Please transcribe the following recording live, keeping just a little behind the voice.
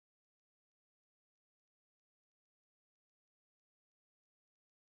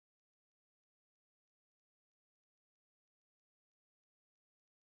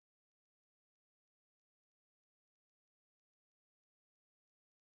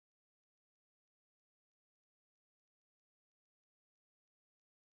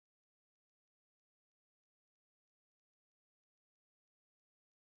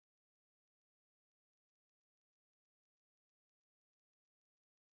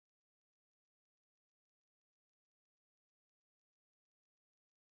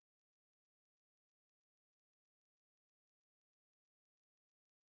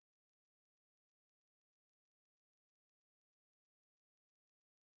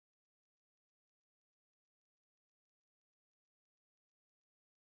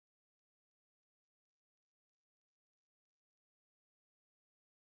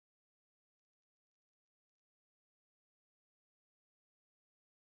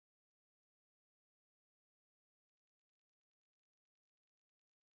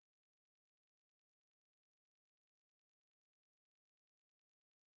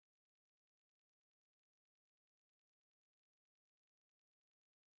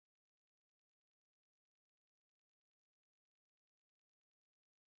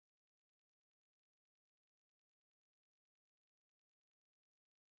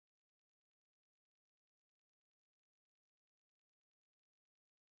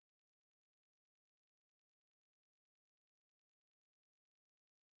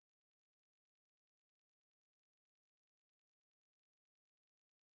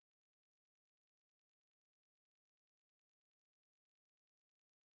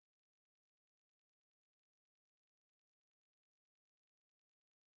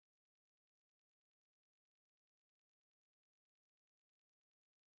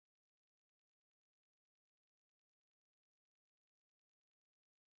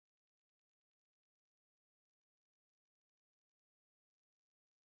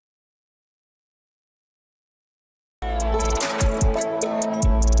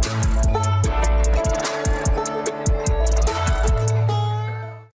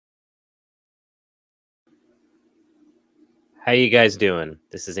How you guys doing?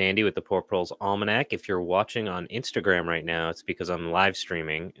 This is Andy with the Poor Proles Almanac. If you're watching on Instagram right now, it's because I'm live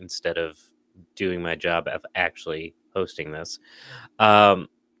streaming instead of doing my job of actually hosting this. Um,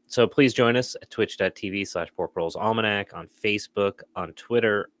 so please join us at twitch.tv/Poor Proles Almanac, on Facebook, on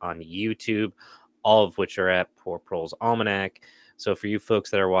Twitter, on YouTube, all of which are at Poor Proles Almanac. So for you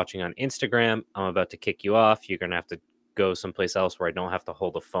folks that are watching on Instagram, I'm about to kick you off. You're going to have to go someplace else where I don't have to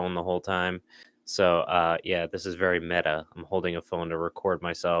hold a phone the whole time. So yeah, this is very meta. I'm holding a phone to record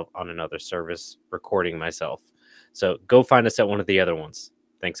myself on another service, recording myself. So go find us at one of the other ones.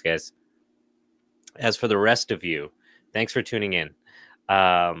 Thanks, guys. As for the rest of you, thanks for tuning in. We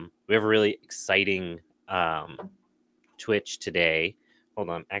have a really exciting Twitch today. Hold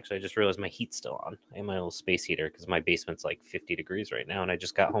on. Actually, I just realized my heat's still on. I have my little space heater because my basement's like 50 degrees right now, and I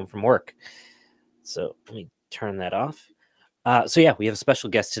just got home from work. So let me turn that off. So yeah, we have a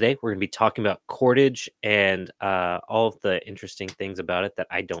special guest today. We're going to be talking about Cordage and all of the interesting things about it that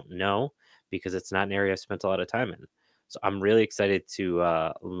I don't know because it's not an area I've spent a lot of time in. So I'm really excited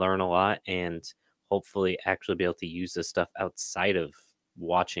to learn a lot and hopefully actually be able to use this stuff outside of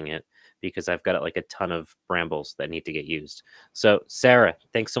watching it because I've got like a ton of brambles that need to get used. So Sarah,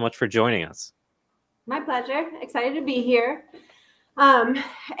 thanks so much for joining us. My pleasure. Excited to be here. And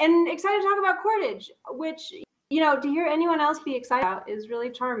excited to talk about Cordage, which, you know, to hear anyone else be excited about is really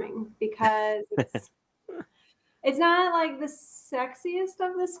charming because it's not like the sexiest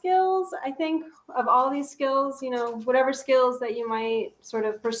of the skills, I think, of all these skills, you know, whatever skills that you might sort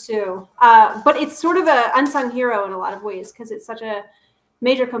of pursue. But it's sort of an unsung hero in a lot of ways because it's such a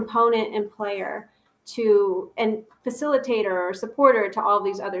major component and player to and facilitator or supporter to all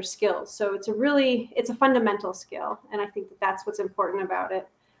these other skills. So it's a fundamental skill. And I think that that's what's important about it.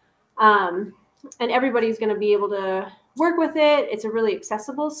 And everybody's going to be able to work with it. It's a really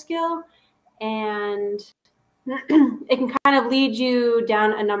accessible skill, and it can kind of lead you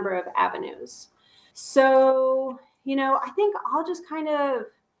down a number of avenues. So, you know, I think I'll just kind of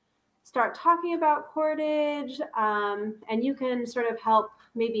start talking about Cordage, and you can sort of help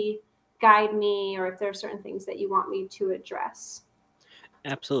maybe guide me, or if there are certain things that you want me to address.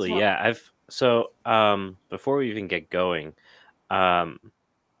 Absolutely. So, yeah. So before we even get going,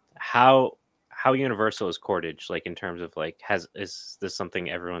 how universal is Cordage, like in terms of like is this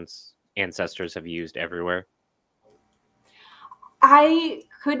something everyone's ancestors have used everywhere? I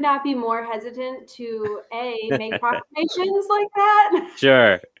could not be more hesitant to make proclamations like that.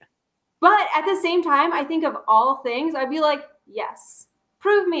 Sure. But at the same time, I think of all things, I'd be like, yes,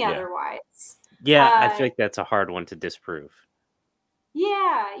 prove me otherwise. Yeah, I feel like that's a hard one to disprove.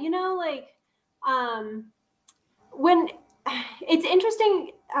 Yeah, you know, like when it's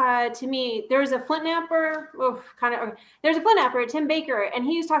interesting to me, there's a flint knapper, there's a flint knapper, Tim Baker, and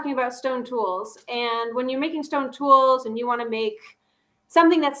he was talking about stone tools. And when you're making stone tools and you want to make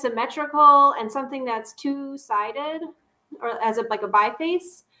something that's symmetrical and something that's two-sided, or as like a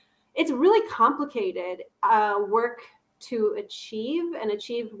biface, it's really complicated work to achieve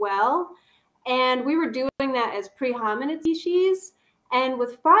well. And we were doing that as pre-hominid species. And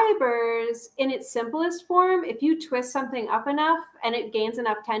with fibers, in its simplest form, if you twist something up enough and it gains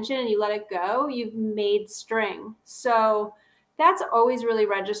enough tension and you let it go, you've made string. So that's always really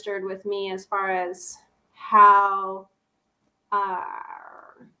registered with me as far as how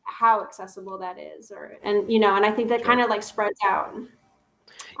accessible that is, and I think that kind of like spreads out.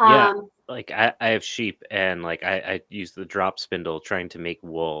 Yeah, like I have sheep, and like I use the drop spindle trying to make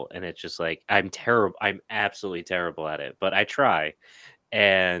wool, and it's just like I'm absolutely terrible at it, but I try.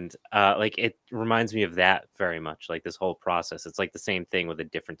 And like it reminds me of that very much, like this whole process. It's like the same thing with a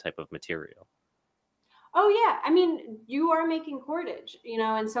different type of material. Oh yeah, I mean, you are making cordage,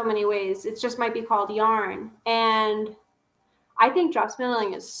 in so many ways. It just might be called yarn, and I think drop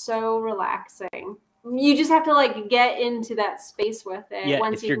spindling is so relaxing. You just have to like get into that space with it. Yeah,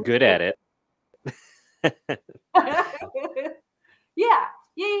 if you're good at it. Yeah.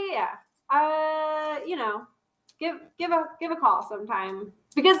 Give a call sometime,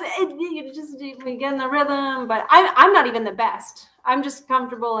 because you just get in the rhythm. But I'm not even the best. I'm just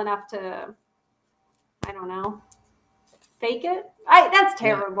comfortable enough to, I don't know, fake it. That's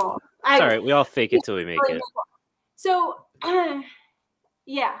terrible. Yeah. It's all right. We all fake it till we make it. So,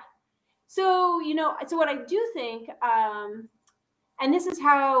 yeah. So, so what I do think, and this is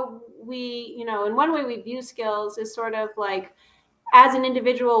how we, in one way we view skills is sort of like, as an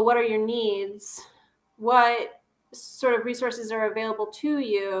individual, what are your needs? What sort of resources are available to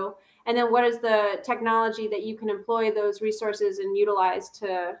you? And then what is the technology that you can employ those resources and utilize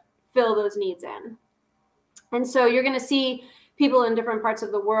to fill those needs in? And so you're going to see people in different parts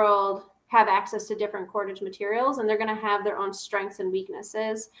of the world have access to different cordage materials, and they're going to have their own strengths and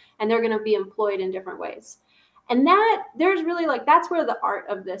weaknesses, and they're going to be employed in different ways. And that there's really like, that's where the art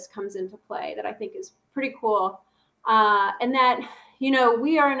of this comes into play that I think is pretty cool. And that, you know,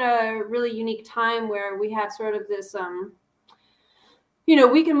 we are in a really unique time where we have sort of this, you know,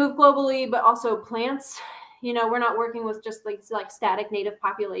 we can move globally, but also plants, you know, we're not working with just like static native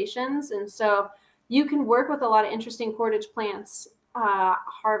populations. And so you can work with a lot of interesting cordage plants,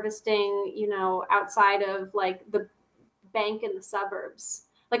 harvesting, you know, outside of like the bank in the suburbs.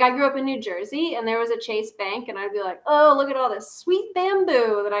 Like I grew up in New Jersey and there was a Chase Bank and I'd be like, oh, look at all this sweet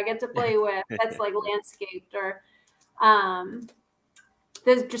bamboo that I get to play with. That's like landscaped. Or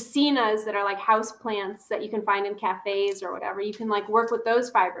there's dracaenas that are like house plants that you can find in cafes or whatever. You can like work with those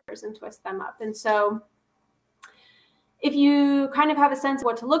fibers and twist them up. And so if you kind of have a sense of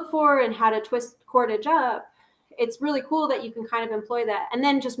what to look for and how to twist cordage up, it's really cool that you can kind of employ that. And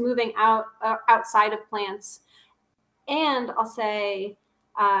then just moving outside of plants. And I'll say,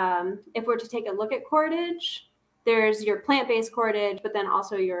 if we're to take a look at cordage, there's your plant-based cordage, but then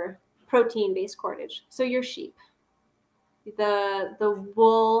also your protein-based cordage. So your sheep, the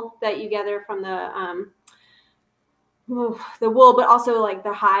wool that you gather from the wool, but also like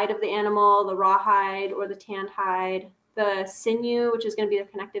the hide of the animal, the raw hide or the tanned hide, the sinew, which is going to be the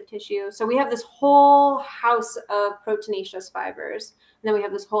connective tissue. So we have this whole house of proteinaceous fibers, and then we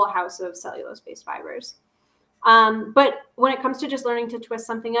have this whole house of cellulose-based fibers. But when it comes to just learning to twist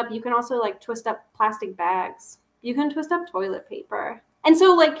something up, you can also like twist up plastic bags. You can twist up toilet paper. And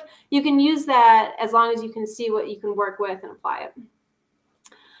so like you can use that as long as you can see what you can work with and apply it.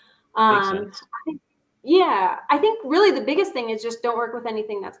 Makes sense. I think really the biggest thing is just don't work with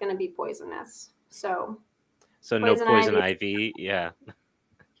anything that's going to be poisonous. So no poison ivy. Yeah.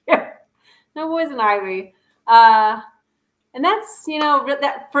 Yeah. No poison ivy. And that's, you know,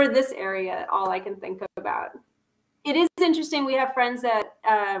 that for this area, all I can think about. It is interesting. We have friends that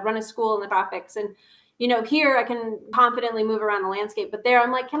run a school in the tropics, and, you know, here I can confidently move around the landscape, but there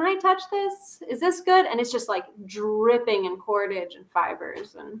I'm like, can I touch this? Is this good? And it's just like dripping in cordage and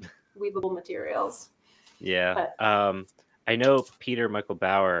fibers and weavable materials. Yeah. But, I know Peter Michael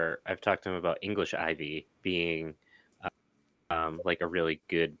Bauer, I've talked to him about English ivy being like a really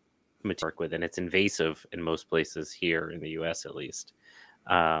good material to work with, and it's invasive in most places here in the US at least.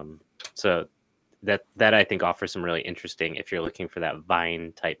 So that I think offers some really interesting if you're looking for that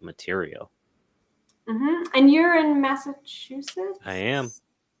vine type material. Mm-hmm. And you're in Massachusetts? I am.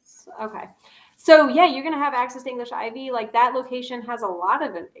 Okay. So yeah, you're going to have access to English ivy. Like that location has a lot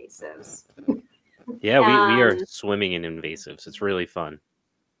of invasives. Yeah, we are swimming in invasives. It's really fun.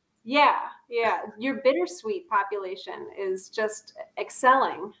 Yeah. Your bittersweet population is just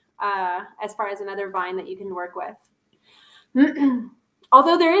excelling as far as another vine that you can work with.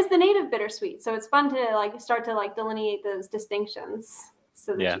 Although there is the native bittersweet, so it's fun to like start to like delineate those distinctions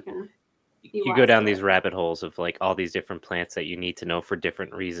so that you can. You go down these rabbit holes of like all these different plants that you need to know for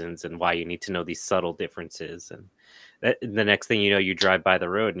different reasons and why you need to know these subtle differences. And the next thing you know, you drive by the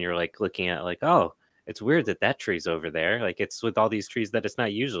road and you're like looking at like, oh, it's weird that tree's over there. Like it's with all these trees that it's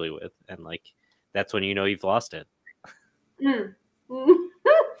not usually with. And like, that's when you know you've lost it. Mm.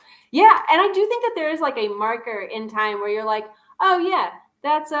 Yeah. And I do think that there is like a marker in time where you're like, oh yeah,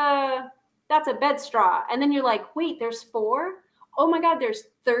 that's a bed straw. And then you're like, wait, there's 4? Oh my God, there's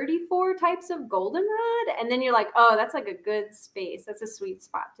 34 types of goldenrod. And then you're like, oh, that's like a good space. That's a sweet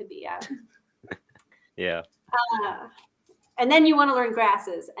spot to be at. Yeah. And then you want to learn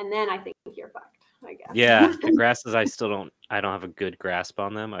grasses. And then I think you're fucked, I guess. Yeah. The grasses, I don't have a good grasp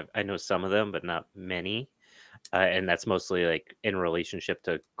on them. I know some of them, but not many. And that's mostly like in relationship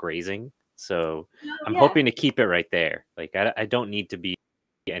to grazing. So I'm hoping to keep it right there. Like I don't need to be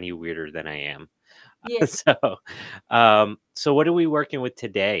any weirder than I am. Yeah. So what are we working with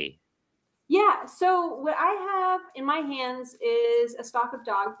today? Yeah. So what I have in my hands is a stalk of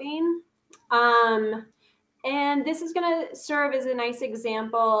dogbane. And this is going to serve as a nice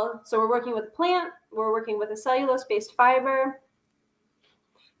example. So we're working with a plant. We're working with a cellulose-based fiber.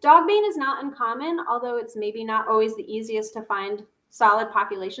 Dogbane is not uncommon, although it's maybe not always the easiest to find solid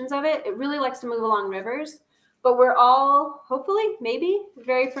populations of it. It really likes to move along rivers, but we're all, hopefully, maybe,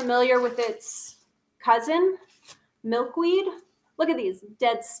 very familiar with its cousin, milkweed. Look at these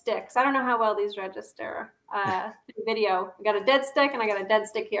dead sticks. I don't know how well these register video. I got a dead stick and I got a dead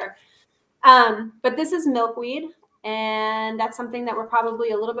stick here. But this is milkweed, and that's something that we're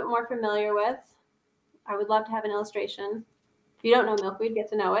probably a little bit more familiar with. I would love to have an illustration. If you don't know milkweed, get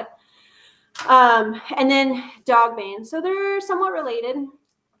to know it. And then dogbane. So they're somewhat related.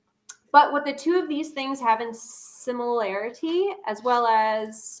 But what the two of these things have in similarity, as well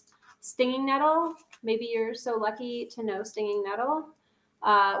as Stinging nettle, maybe you're so lucky to know stinging nettle,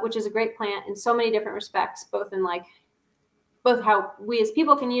 which is a great plant in so many different respects, both in like, both how we as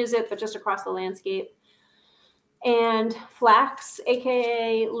people can use it, but just across the landscape. And flax,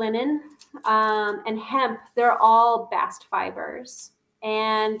 aka linen, and hemp, they're all bast fibers.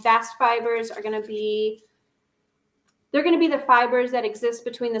 And bast fibers are going to be, they're going to be the fibers that exist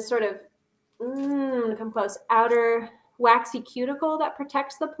between the sort of, come close, outer waxy cuticle that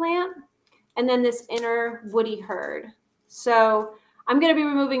protects the plant, and then this inner woody herd. So I'm going to be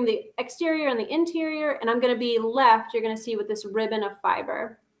removing the exterior and the interior, and I'm going to be left, you're going to see, with this ribbon of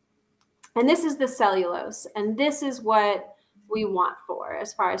fiber. And this is the cellulose, and this is what we want for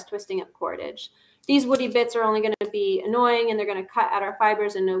as far as twisting up cordage. These woody bits are only going to be annoying, and they're going to cut at our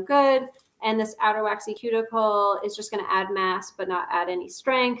fibers and no good. And this outer waxy cuticle is just going to add mass, but not add any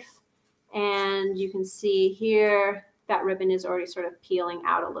strength. And you can see here that ribbon is already sort of peeling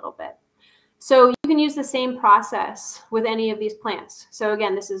out a little bit. So you can use the same process with any of these plants. So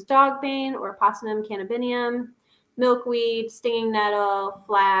again, this is dogbane or Opossum cannabinium, milkweed, stinging nettle,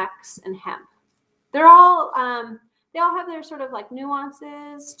 flax, and hemp. They're all, they all have their sort of like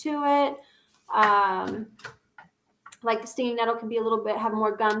nuances to it. Like the stinging nettle can be a little bit, have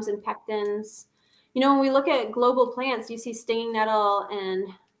more gums and pectins. You know, when we look at global plants, you see stinging nettle and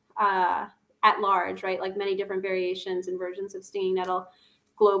at large, right? Like many different variations and versions of stinging nettle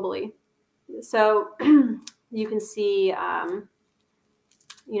globally. So you can see,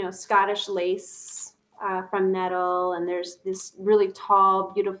 you know, Scottish lace from nettle, and there's this really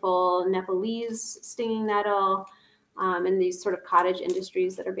tall, beautiful Nepalese stinging nettle, and these sort of cottage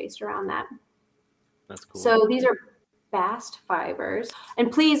industries that are based around that. That's cool. So these are bast fibers,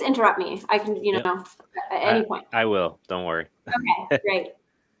 and please interrupt me. I can, you know, at any point. I will. Don't worry. Okay, great.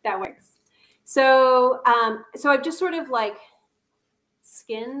 That works. So, so I've just sort of like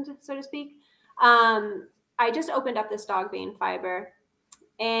skinned, so to speak. I just opened up this dogbane fiber,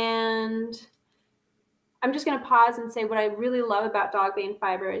 and I'm just going to pause and say what I really love about dogbane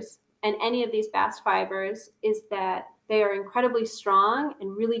fibers and any of these bast fibers is that they are incredibly strong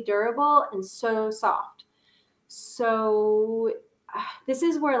and really durable and so soft. So this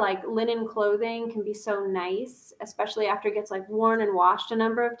is where like linen clothing can be so nice, especially after it gets like worn and washed a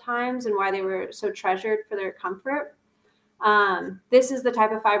number of times, and why they were so treasured for their comfort. This is the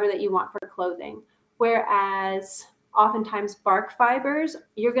type of fiber that you want for clothing. Whereas oftentimes bark fibers,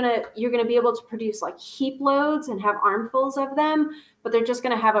 you're gonna be able to produce like heap loads and have armfuls of them, but they're just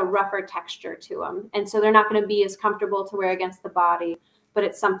gonna have a rougher texture to them, and so they're not gonna be as comfortable to wear against the body. But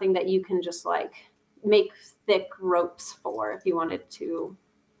it's something that you can just like make thick ropes for if you wanted to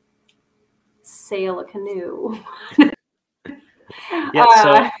sail a canoe. Yeah,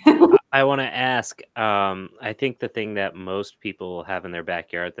 so I want to ask, I think the thing that most people have in their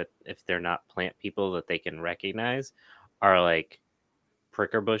backyard that if they're not plant people that they can recognize are like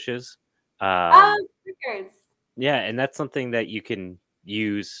pricker bushes. Prickers. Yeah, and that's something that you can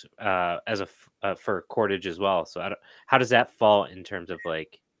use as a for cordage as well. So how does that fall in terms of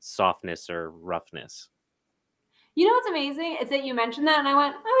like softness or roughness? You know what's amazing? It's that you mentioned that, and I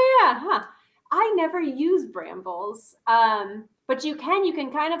went, oh yeah, huh. I never use brambles, but you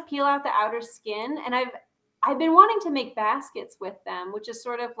can kind of peel out the outer skin, and I've been wanting to make baskets with them, which is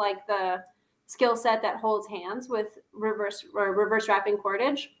sort of like the skill set that holds hands with reverse wrapping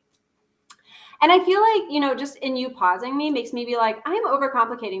cordage. And I feel like, you know, just in you pausing me makes me be like, I'm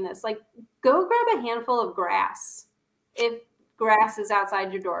overcomplicating this. Like, go grab a handful of grass if grass is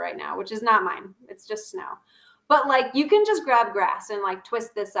outside your door right now, which is not mine. It's just snow. But like, you can just grab grass and like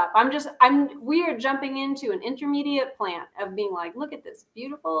twist this up. We are jumping into an intermediate plant of being like, look at this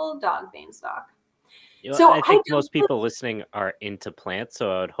beautiful dogbane stalk. You know, so I think most people listening are into plants, so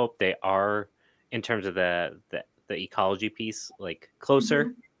I would hope they are in terms of the ecology piece, like closer.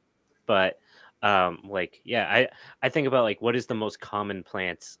 Mm-hmm. But like, yeah, I think about like what is the most common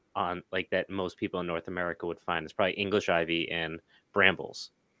plants on like that most people in North America would find. It's probably English ivy and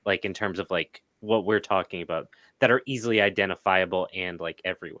brambles, like in terms of like what we're talking about that are easily identifiable and like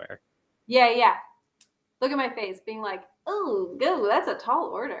everywhere. Yeah. Look at my face being like, oh, go, that's a tall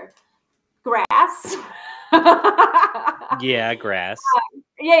order. Grass. Yeah, grass.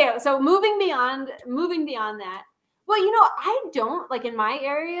 Yeah. So moving beyond that. Well, you know, I don't like in my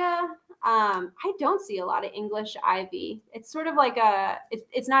area, I don't see a lot of English ivy. It's sort of like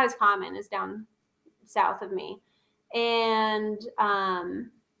it's not as common as down south of me. And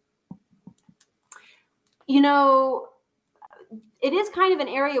you know, it is kind of an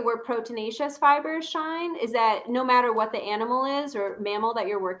area where proteinaceous fibers shine, is that no matter what the animal is or mammal that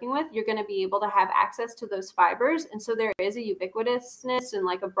you're working with, you're going to be able to have access to those fibers. And so there is a ubiquitousness and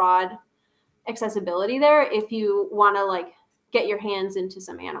like a broad accessibility there if you want to like get your hands into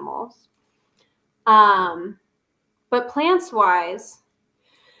some animals. But plants wise,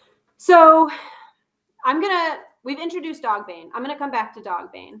 so we've introduced dog bane. I'm going to come back to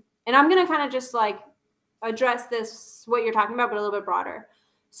dog bane, and I'm going to kind of just like address this, what you're talking about, but a little bit broader.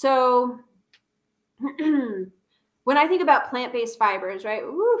 So when I think about plant-based fibers, right?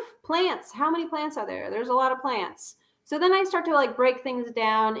 Oof, plants, how many plants are there? There's a lot of plants. So then I start to like break things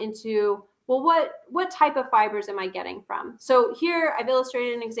down into, well, what type of fibers am I getting from? So here I've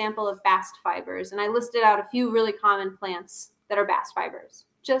illustrated an example of bast fibers, and I listed out a few really common plants that are bast fibers,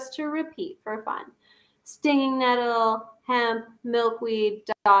 just to repeat for fun. Stinging nettle, hemp, milkweed,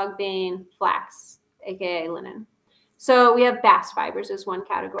 dog bane, flax, aka linen. So we have bast fibers as one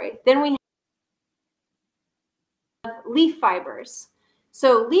category. Then we have leaf fibers.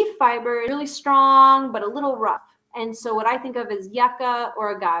 So leaf fiber is really strong, but a little rough. And so what I think of is yucca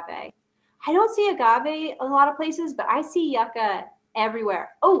or agave. I don't see agave a lot of places, but I see yucca everywhere.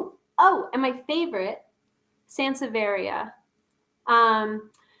 Oh, and my favorite, Sansevieria.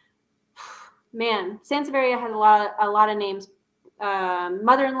 Man, Sansevieria has a lot of names.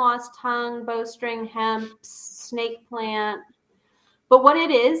 Mother-in-law's tongue, bowstring, hemp, snake plant. But what it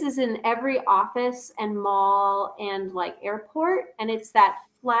is in every office and mall and like airport, and it's that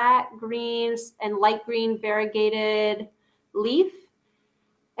flat green and light green variegated leaf.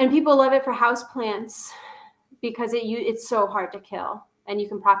 And people love it for houseplants because it's so hard to kill and you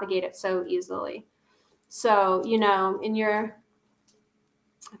can propagate it so easily. So, you know, in your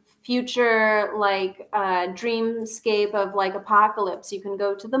future like dreamscape of like apocalypse, you can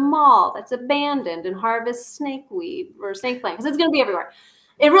go to the mall that's abandoned and harvest snakeweed or snake plant because it's going to be everywhere.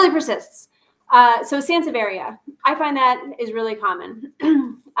 It really persists. So Sansevieria, I find that is really common.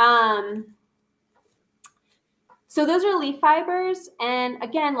 So those are leaf fibers, and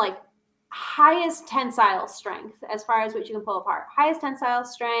again, like highest tensile strength as far as what you can pull apart. Highest tensile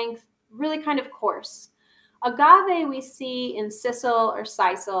strength, really kind of coarse. Agave we see in sisal or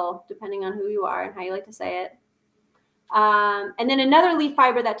sisal, depending on who you are and how you like to say it. And then another leaf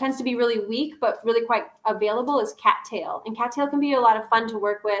fiber that tends to be really weak but really quite available is cattail. And cattail can be a lot of fun to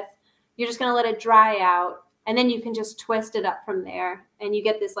work with. You're just going to let it dry out, and then you can just twist it up from there. And you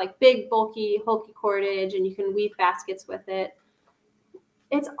get this like big, bulky, hulky cordage, and you can weave baskets with it.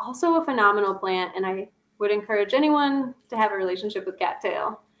 It's also a phenomenal plant, and I would encourage anyone to have a relationship with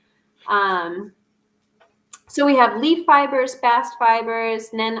cattail. So we have leaf fibers, bast fibers,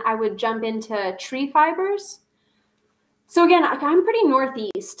 and then I would jump into tree fibers. So again, I'm pretty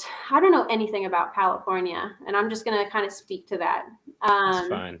northeast. I don't know anything about California, and I'm just going to kind of speak to that. That's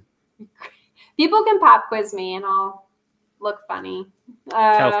fine. People can pop quiz me, and I'll look funny.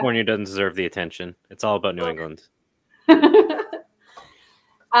 California doesn't deserve the attention. It's all about New England.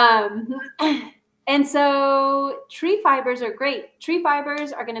 And so tree fibers are great. Tree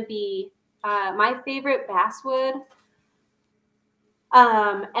fibers are going to be my favorite basswood,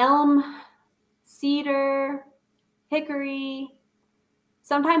 elm, cedar, hickory,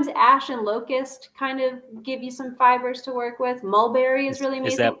 sometimes ash and locust kind of give you some fibers to work with. Mulberry is really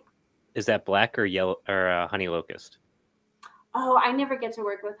amazing. Is that black or yellow or honey locust? Oh, I never get to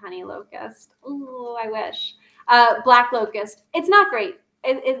work with honey locust. Ooh, I wish. Black locust. It's not great.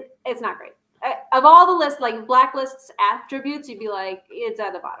 It's not great. Of all the lists, like blacklist's attributes, you'd be like, it's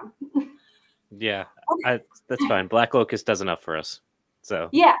at the bottom. Yeah, that's fine. Black locust does enough for us. So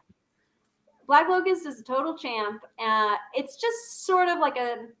yeah, black locust is a total champ. It's just sort of like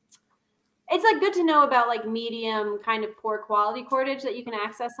it's like good to know about like medium kind of poor quality cordage that you can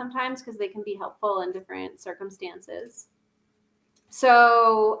access sometimes because they can be helpful in different circumstances.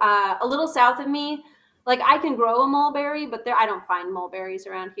 So a little south of me, like I can grow a mulberry, but I don't find mulberries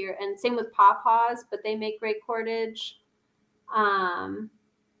around here. And same with pawpaws, but they make great cordage.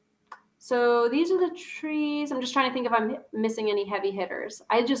 So these are the trees. I'm just trying to think if I'm missing any heavy hitters.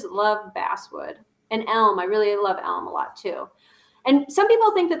 I just love basswood and elm. I really love elm a lot too. And some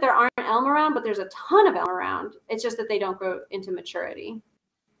people think that there aren't elm around, but there's a ton of elm around. It's just that they don't grow into maturity.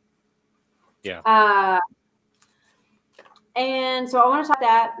 Yeah. And so I want to talk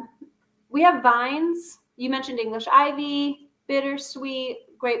that. We have vines. You mentioned English ivy,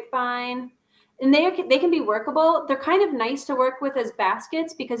 bittersweet, grapevine. And they can be workable. They're kind of nice to work with as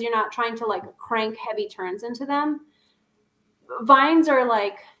baskets because you're not trying to like crank heavy turns into them. Vines are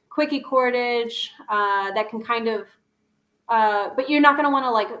like quickie cordage that can kind of, but you're not going to want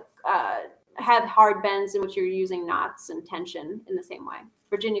to like have hard bends in which you're using knots and tension in the same way.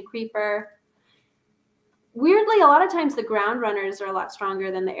 Virginia creeper. Weirdly, a lot of times the ground runners are a lot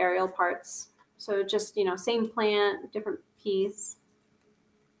stronger than the aerial parts. So just, same plant, different piece.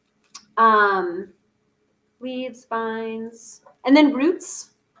 Leaves, vines, and then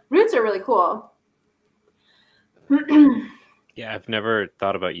roots. Roots are really cool. Yeah, I've never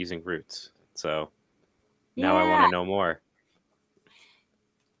thought about using roots. So now I want to know more.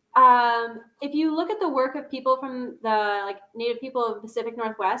 If you look at the work of people from the native people of the Pacific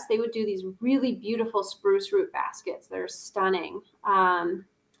Northwest, they would do these really beautiful spruce root baskets that are stunning. And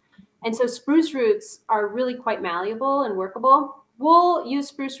so spruce roots are really quite malleable and workable. We'll use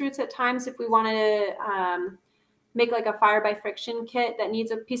spruce roots at times if we want to make like a fire by friction kit that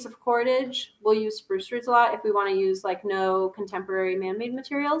needs a piece of cordage. We'll use spruce roots a lot if we want to use like no contemporary man-made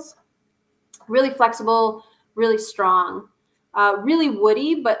materials. Really flexible, really strong. Really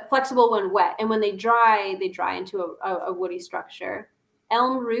woody, but flexible when wet. And when they dry into a woody structure.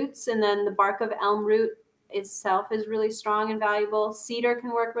 Elm roots, and then the bark of elm root itself is really strong and valuable. Cedar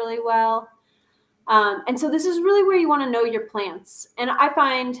can work really well. And so this is really where you want to know your plants. And I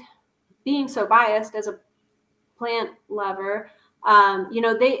find, being so biased as a plant lover,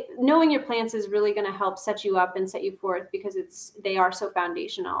 knowing your plants is really going to help set you up and set you forth, because they are so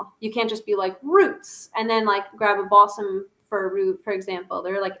foundational. You can't just be like roots and then like grab a balsam for a root, for example.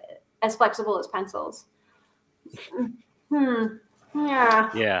 They're like as flexible as pencils.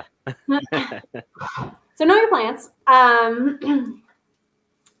 Yeah. So know your plants.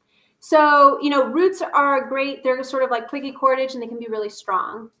 So, roots are great. They're sort of like twiggy cordage, and they can be really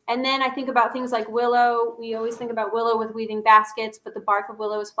strong. And then I think about things like willow. We always think about willow with weaving baskets, but the bark of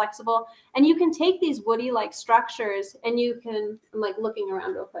willow is flexible. And you can take these woody-like structures, and I'm like looking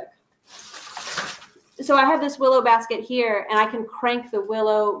around real quick. So I have this willow basket here, and I can crank the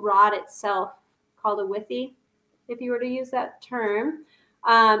willow rod itself, called a withy, if you were to use that term,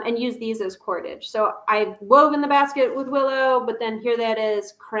 and use these as cordage. So I've woven the basket with willow, but then here that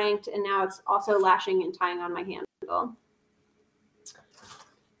is cranked, and now it's also lashing and tying on my handle.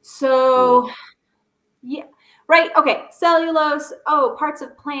 So, yeah, right. Okay. Cellulose. Oh, parts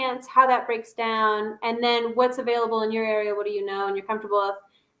of plants, how that breaks down, and then what's available in your area. What do you know and you're comfortable with?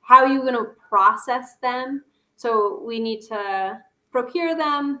 How are you going to process them? So we need to procure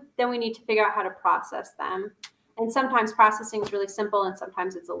them, then we need to figure out how to process them. And sometimes processing is really simple, and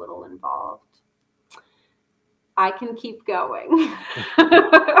sometimes it's a little involved. I can keep going.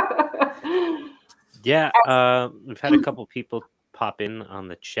 Yeah, we've had a couple people pop in on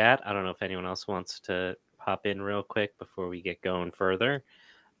the chat. I don't know if anyone else wants to pop in real quick before we get going further.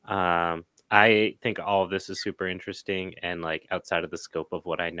 I think all of this is super interesting and like outside of the scope of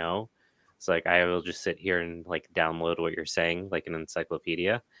what I know. So like I will just sit here and like download what you're saying, like an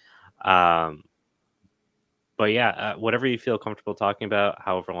encyclopedia. But yeah, whatever you feel comfortable talking about,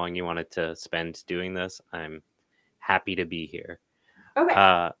 however long you wanted to spend doing this, I'm happy to be here.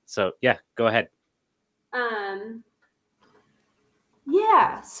 Okay. So yeah, go ahead.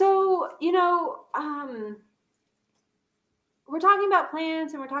 Yeah. So, we're talking about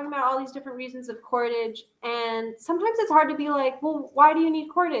plants, and we're talking about all these different reasons of cordage. And sometimes it's hard to be like, well, why do you need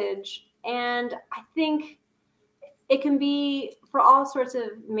cordage? And I think it can be for all sorts of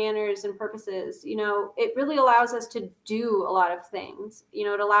manners and purposes. It really allows us to do a lot of things.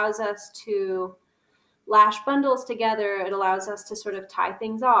 It allows us to lash bundles together. It allows us to sort of tie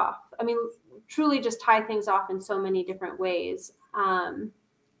things off. I mean, truly just tie things off in so many different ways.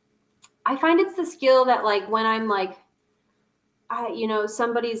 I find it's the skill that like when I'm like,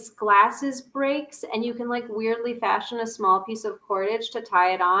 somebody's glasses breaks, and you can like weirdly fashion a small piece of cordage to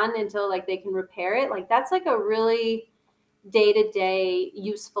tie it on until like they can repair it. Like that's like a really day-to-day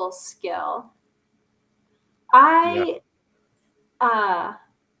useful skill. And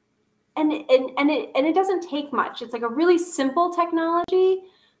it doesn't take much. It's like a really simple technology,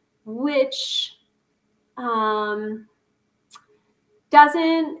 which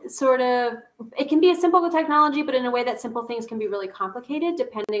doesn't sort of, it can be a simple technology, but in a way that simple things can be really complicated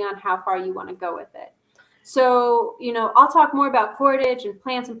depending on how far you want to go with it. So, I'll talk more about cordage and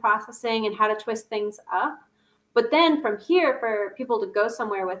plants and processing and how to twist things up. But then from here, for people to go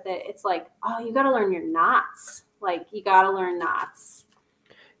somewhere with it, it's like, oh, you got to learn your knots. Like, you got to learn knots.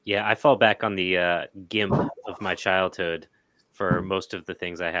 Yeah, I fall back on the GIMP of my childhood for most of the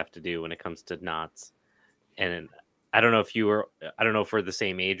things I have to do when it comes to knots. And I don't know if we're the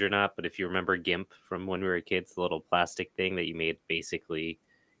same age or not, but if you remember GIMP from when we were kids, the little plastic thing that you made basically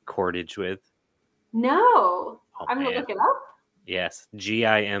cordage with. No. Oh, I'm going to look it up. Yes,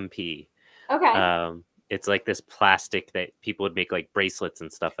 GIMP. Okay. It's like this plastic that people would make like bracelets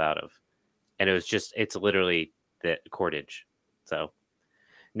and stuff out of. and it's literally the cordage. So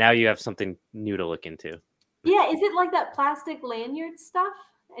now you have something new to look into. Yeah, is it like that plastic lanyard stuff?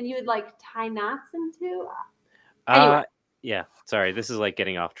 And you would like tie knots into? Anyway. Yeah, sorry, this is like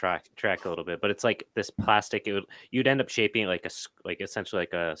getting off track a little bit, but it's like this plastic. You'd end up shaping it like essentially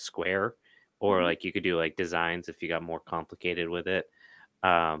like a square, or like you could do like designs if you got more complicated with it.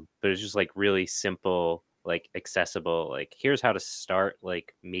 But it's just like really simple, like accessible. Like here's how to start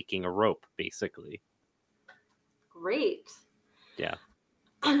like making a rope, basically. Great. Yeah.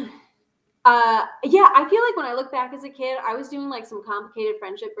 Yeah, I feel like when I look back as a kid, I was doing like some complicated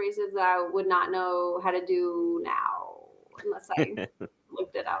friendship bracelets that I would not know how to do now unless I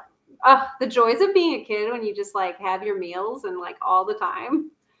looked it up. The joys of being a kid when you just like have your meals and like all the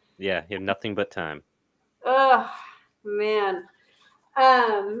time. Yeah, you have nothing but time. Man.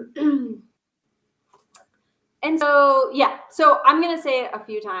 And so, yeah, so I'm going to say it a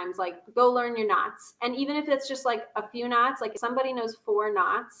few times, like go learn your knots. And even if it's just like a few knots, like if somebody knows 4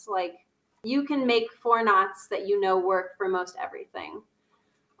 knots, like you can make 4 knots that you know work for most everything.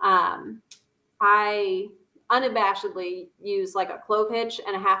 I unabashedly use like a clove hitch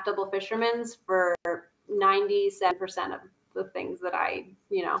and a half double fisherman's for 97% of the things that I,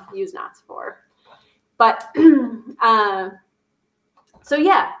 use knots for. But so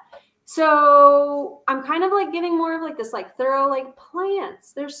yeah. So I'm kind of like giving more of like this like thorough like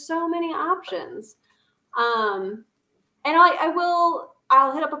plants. There's so many options. And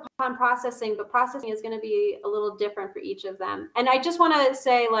I'll hit up upon processing, but processing is going to be a little different for each of them. And I just want to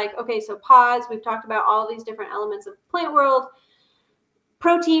say like, okay, so pause. We've talked about all these different elements of plant world,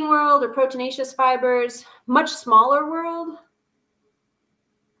 protein world or proteinaceous fibers, much smaller world.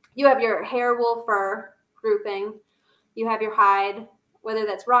 You have your hair, wool, fur grouping. You have your hide, whether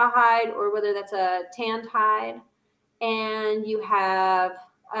that's rawhide or whether that's a tanned hide. And you have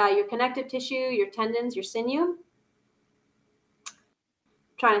your connective tissue, your tendons, your sinew.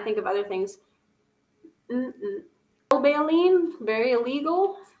 Trying to think of other things. Baleen, very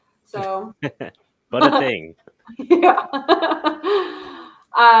illegal. So, but a thing. Yeah.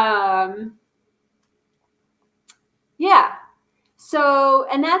 Yeah. So,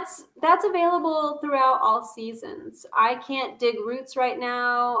 and that's available throughout all seasons. I can't dig roots right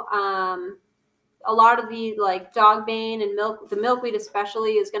now. A lot of the like dog bane and the milkweed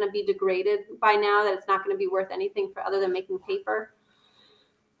especially is going to be degraded by now, that it's not going to be worth anything for other than making paper.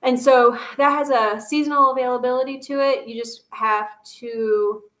 And so that has a seasonal availability to it. You just have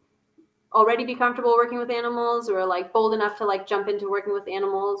to already be comfortable working with animals or like bold enough to like jump into working with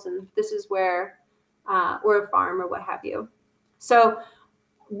animals. And this is where, or a farm or what have you. So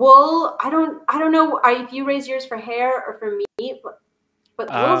wool, I don't know if you raise yours for hair or for meat, but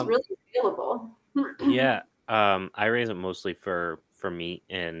wool's really available. Yeah. I raise it mostly for meat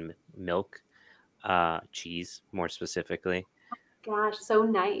and milk, cheese more specifically. Gosh, so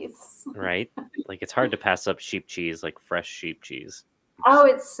nice. Right? Like it's hard to pass up sheep cheese, like fresh sheep cheese. Oh,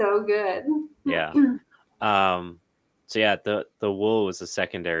 it's so good. Yeah. So yeah, the wool was a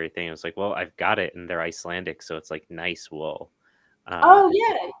secondary thing. It was like, well, I've got it and they're Icelandic, so it's like nice wool. Oh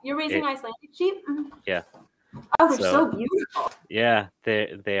yeah, you're raising Icelandic sheep? Yeah. Oh, they're so beautiful. Yeah,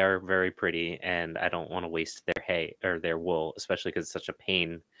 they are very pretty, and I don't want to waste their hay or their wool, especially because it's such a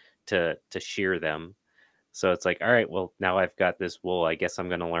pain to shear them. So it's like, all right, well, now I've got this wool. I guess I'm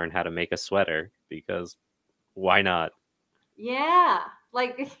going to learn how to make a sweater because why not? Yeah,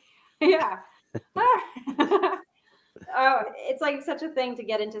 like, yeah. Oh, it's like such a thing to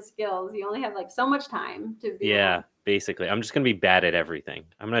get into skills. You only have like so much time to be. Yeah, basically. I'm just going to be bad at everything.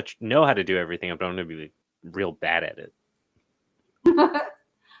 I'm going to know how to do everything, but I'm going to be real bad at it.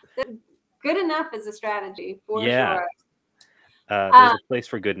 Good enough is a strategy for sure. There's a place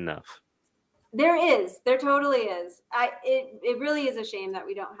for good enough. There is. There totally is. It really is a shame that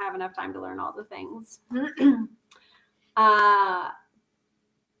we don't have enough time to learn all the things.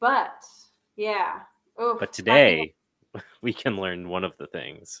 But yeah. Oof, but today we can learn one of the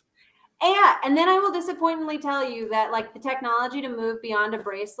things. Yeah, and then I will disappointingly tell you that like the technology to move beyond a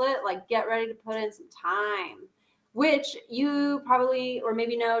bracelet, like get ready to put in some time, which you probably or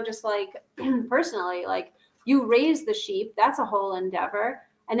maybe know just like personally, like you raise the sheep, that's a whole endeavor.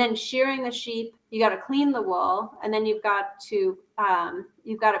 And then shearing the sheep, you got to clean the wool, and then you've got to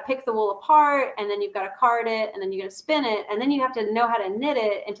pick the wool apart, and then you've got to card it, and then you're going to spin it, and then you have to know how to knit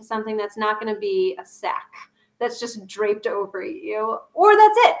it into something that's not going to be a sack that's just draped over you, or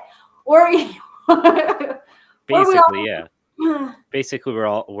that's it, or basically, yeah. Basically, we're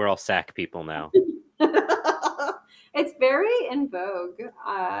all sack people now. It's very in vogue.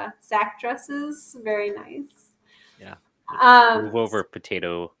 Sack dresses, very nice. Yeah. Move over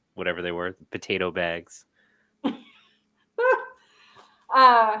potato whatever they were, potato bags.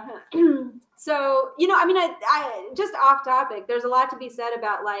 So, you know, I mean, I just off topic, there's a lot to be said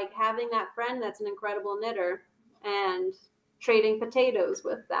about like having that friend that's an incredible knitter and trading potatoes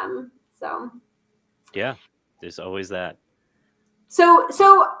with them. So, yeah, there's always that. So,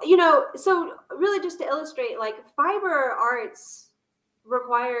 you know, so really just to illustrate, like fiber arts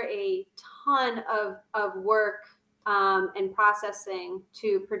require a ton of work and processing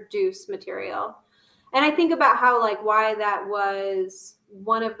to produce material. And I think about how, like, why that was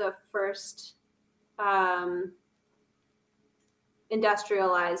one of the first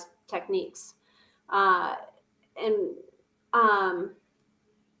industrialized techniques. And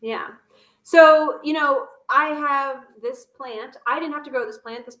yeah. So, you know, I have this plant. I didn't have to grow this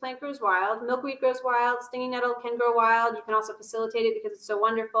plant. This plant grows wild. Milkweed grows wild. Stinging nettle can grow wild. You can also facilitate it because it's so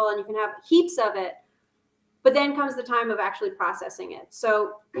wonderful and you can have heaps of it. But then comes the time of actually processing it.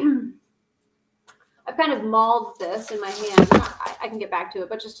 So I've kind of mauled this in my hand. I can get back to it,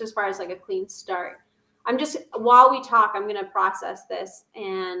 but just as far as like a clean start. I'm just, while we talk, I'm going to process this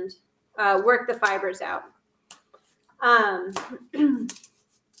and work the fibers out.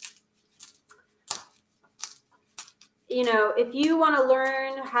 You know, if you want to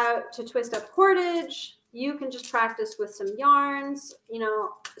learn how to twist up cordage, you can just practice with some yarns. You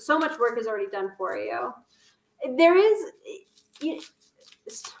know, so much work is already done for you. There is, you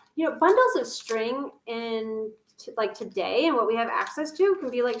know, bundles of string in like today and what we have access to can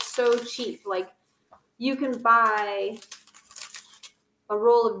be like so cheap. Like you can buy a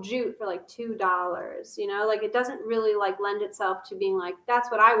roll of jute for like $2, you know, like it doesn't really like lend itself to being like, that's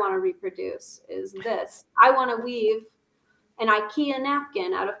what I want to reproduce is this. I want to weave an IKEA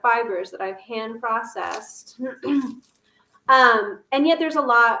napkin out of fibers that I've hand processed. And yet there's a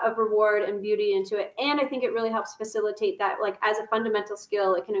lot of reward and beauty into it. And I think it really helps facilitate that, like as a fundamental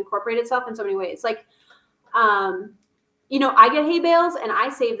skill, it can incorporate itself in so many ways. Like, you know, I get hay bales and I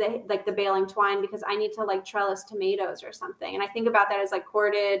save the baling twine because I need to like trellis tomatoes or something. And I think about that as like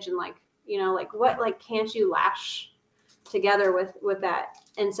cordage and like, you know, like what, like, can't you lash together with that?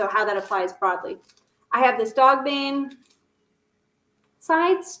 And so how that applies broadly. I have this dog bane.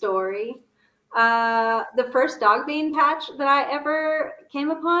 Side story. The first dog bane patch that I ever came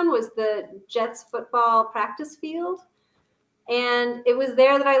upon was the Jets football practice field. And it was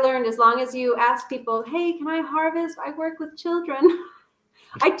there that I learned, as long as you ask people, hey, can I harvest? I work with children.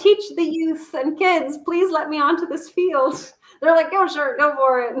 I teach the youth and kids. Please let me onto this field. They're like, oh, sure, go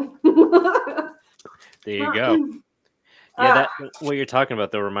for it. There you go. Yeah, that what you're talking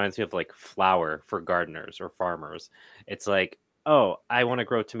about, though, reminds me of like flour for gardeners or farmers. It's like, oh, I want to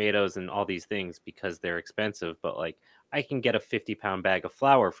grow tomatoes and all these things because they're expensive, but like I can get a 50-pound bag of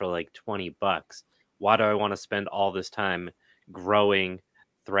flour for like $20. Why do I want to spend all this time growing,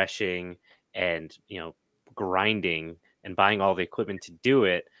 threshing, and, you know, grinding and buying all the equipment to do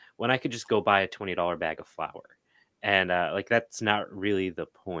it when I could just go buy a $20 bag of flour? And like that's not really the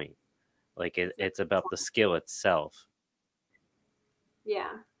point. Like it's about the skill itself. Yeah.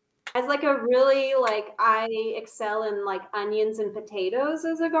 As like a really, like, I excel in like onions and potatoes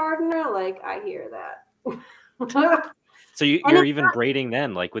as a gardener, like I hear that. So you're even braiding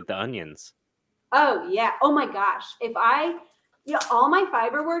then, like with the onions. Oh yeah. Oh my gosh. If I, you know, all my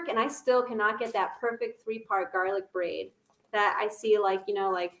fiber work and I still cannot get that perfect 3-part garlic braid that I see, like, you know,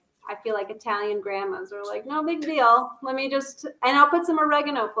 like I feel like Italian grandmas are like, no big deal. Let me just, and I'll put some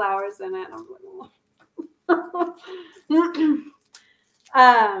oregano flowers in it.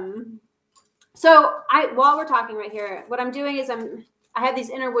 So while we're talking right here, what I'm doing is I have these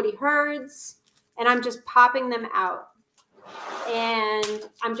inner woody herds and I'm just popping them out and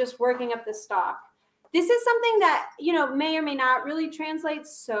I'm just working up the stalk. This is something that, you know, may or may not really translate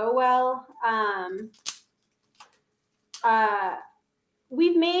so well.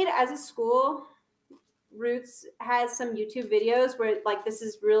 We've made, as a school, Roots has some YouTube videos where like this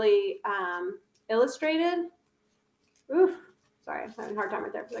is really illustrated. Oof, sorry, I'm having a hard time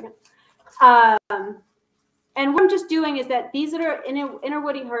right there for a second. And what I'm just doing is that these that are inner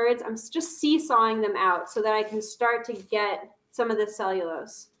woody herds, I'm just seesawing them out so that I can start to get some of the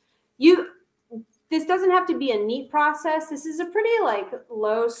cellulose. This doesn't have to be a neat process. This is a pretty like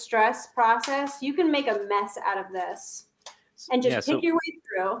low stress process. You can make a mess out of this and just pick your way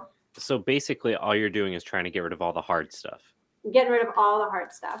through. So basically all you're doing is trying to get rid of all the hard stuff. Getting rid of all the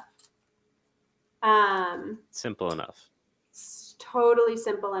hard stuff. Simple enough. It's totally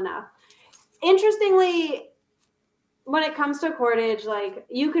simple enough. Interestingly, when it comes to cordage, like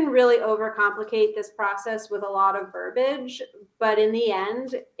you can really overcomplicate this process with a lot of verbiage, but in the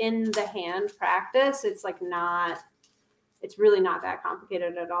end, in the hand practice, it's like not It's really not that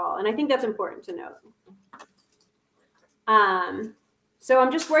complicated at all. And I think that's important to note. So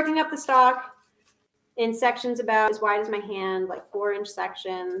I'm just working up the stock in sections about as wide as my hand, like 4-inch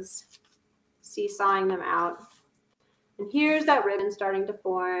sections, seesawing them out. And here's that ribbon starting to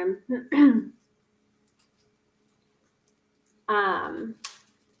form.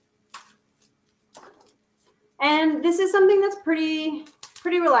 And this is something that's pretty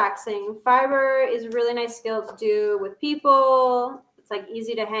relaxing. Fiber is a really nice skill to do with people. It's like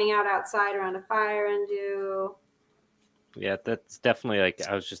easy to hang out outside around a fire and do. Yeah, that's definitely like,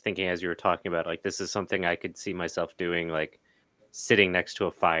 I was just thinking as you were talking about, like, this is something I could see myself doing, like sitting next to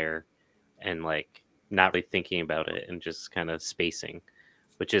a fire and like not really thinking about it and just kind of spacing,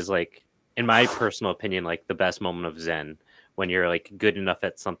 which is like, in my personal opinion, like the best moment of Zen, when you're like good enough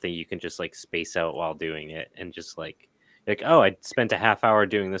at something you can just like space out while doing it and just like, oh, I spent a half hour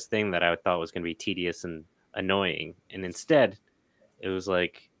doing this thing that I thought was going to be tedious and annoying, and instead it was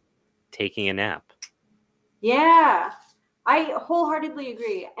like taking a nap. Yeah, I wholeheartedly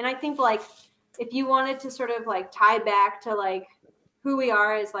agree. And I think like if you wanted to sort of like tie back to like who we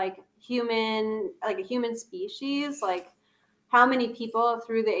are as like human, like a human species, like how many people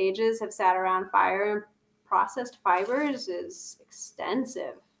through the ages have sat around fire and processed fibers is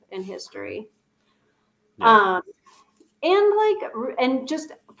extensive in history. Yeah. And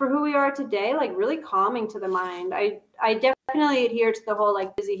just for who we are today, like really calming to the mind. I definitely adhere to the whole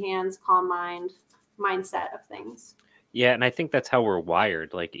like busy hands, calm mind mindset of things. Yeah, and I think that's how we're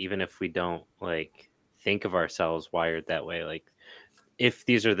wired. Like, even if we don't like think of ourselves wired that way, like if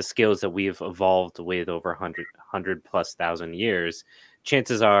these are the skills that we've evolved with over 100 plus thousand years,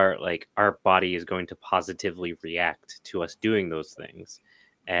 chances are like our body is going to positively react to us doing those things.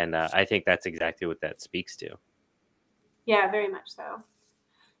 And I think that's exactly what that speaks to. Yeah, very much so.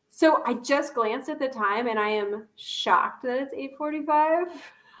 So I just glanced at the time and I am shocked that it's 8:45.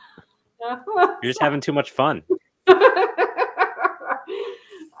 You're just having too much fun.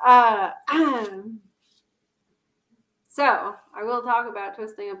 So I will talk about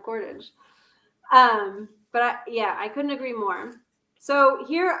twisting up cordage. But I couldn't agree more. So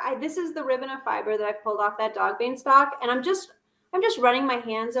here, this is the ribbon of fiber that I pulled off that dog bane stock, and I'm just running my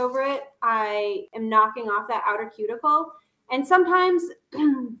hands over it. I am knocking off that outer cuticle, and sometimes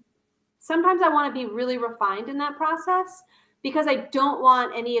I want to be really refined in that process because I don't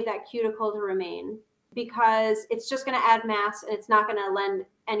want any of that cuticle to remain, because it's just going to add mass and it's not going to lend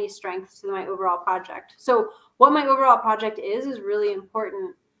any strength to my overall project. So what my overall project is really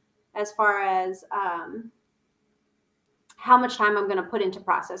important as far as how much time I'm going to put into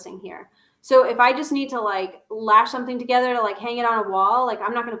processing here. So if I just need to like lash something together to like hang it on a wall, like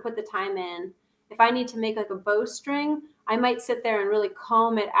I'm not going to put the time in. If I need to make like a bowstring, I might sit there and really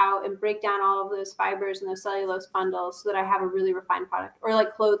comb it out and break down all of those fibers and those cellulose bundles so that I have a really refined product. Or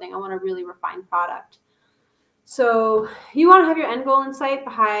like clothing, I want a really refined product. So you want to have your end goal in sight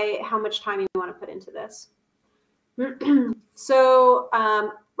by how much time you want to put into this. So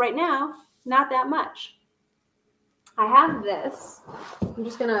right now, not that much. I have this. I'm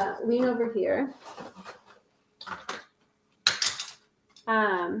just going to lean over here.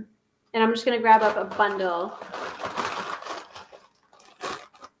 And I'm just going to grab up a bundle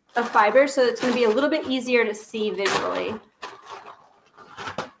of fiber so it's going to be a little bit easier to see visually.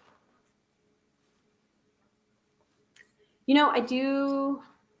 You know,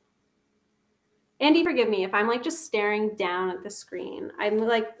 Andy, forgive me if I'm like just staring down at the screen. I'm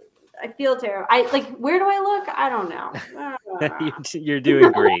like, I feel terrible. Where do I look? I don't know. You're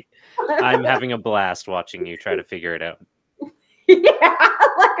doing great. I'm having a blast watching you try to figure it out. Yeah,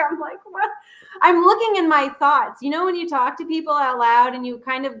 I'm like, what? I'm looking in my thoughts. You know, when you talk to people out loud and you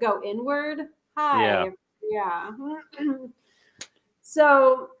kind of go inward. Hi. Yeah.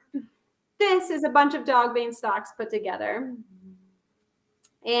 So this is a bunch of dog bane stalks put together.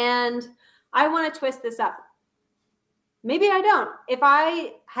 And I want to twist this up. Maybe I don't. If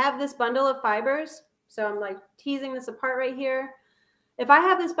I have this bundle of fibers, so I'm like teasing this apart right here. If I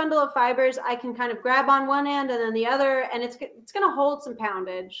have this bundle of fibers, I can kind of grab on one end and then the other, and it's going to hold some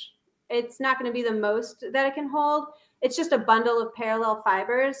poundage. It's not going to be the most that it can hold. It's just a bundle of parallel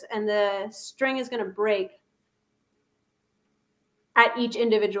fibers, and the string is going to break at each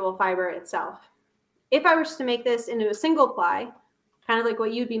individual fiber itself. If I was to make this into a single ply, kind of like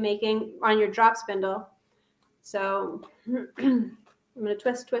what you'd be making on your drop spindle. So I'm going to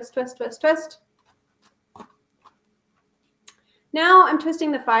twist, twist, twist, twist, twist. Now I'm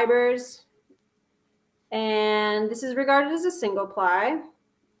twisting the fibers, and this is regarded as a single ply.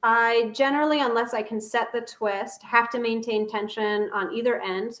 I generally, unless I can set the twist, have to maintain tension on either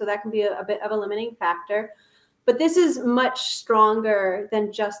end, so that can be a bit of a limiting factor. But this is much stronger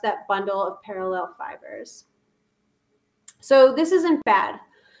than just that bundle of parallel fibers. So this isn't bad.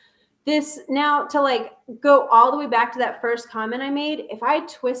 This now, to like go all the way back to that first comment I made, if I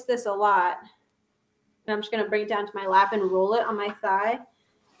twist this a lot, and I'm just going to bring it down to my lap and roll it on my thigh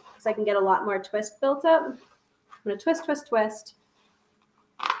so I can get a lot more twist built up. I'm going to twist, twist, twist.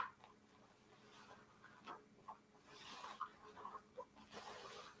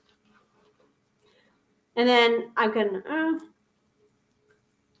 And then I can,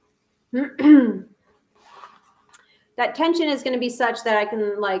 that tension is going to be such that I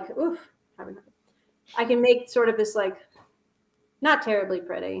can like, I can make sort of this like, not terribly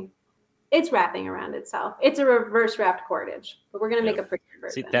pretty. It's wrapping around itself. It's a reverse wrapped cordage, but we're going to make a pretty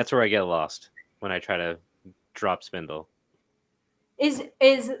version. See, that's where I get lost when I try to drop spindle. Is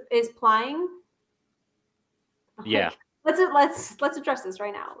plying? Yeah. Let's address this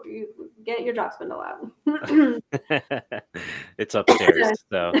right now. You get your drop spindle out. It's upstairs,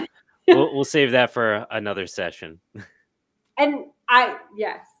 so we'll save that for another session. And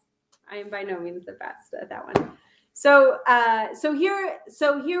yes, I am by no means the best at that one. So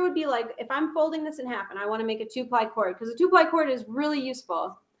here would be like, if I'm folding this in half and I want to make a 2-ply cord, because a 2-ply cord is really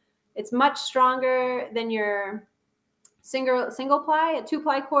useful. It's much stronger than your single ply. A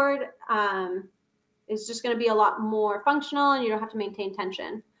 2-ply cord is just going to be a lot more functional, and you don't have to maintain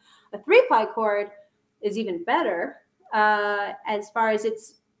tension. A 3-ply cord is even better as far as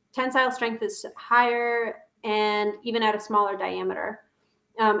its tensile strength is higher, and even at a smaller diameter.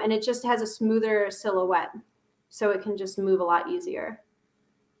 And it just has a smoother silhouette, so it can just move a lot easier.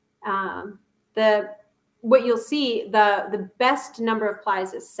 What you'll see, the best number of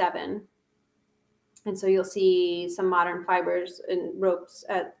plies is 7. And so you'll see some modern fibers and ropes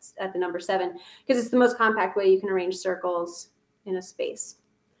at the number 7, because it's the most compact way you can arrange circles in a space.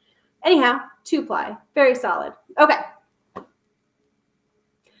 Anyhow, 2-ply, very solid. Okay.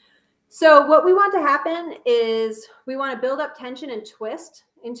 So what we want to happen is we want to build up tension and twist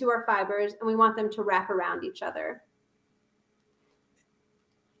into our fibers, and we want them to wrap around each other.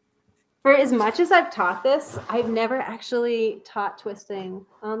 For as much as I've taught this, I've never actually taught twisting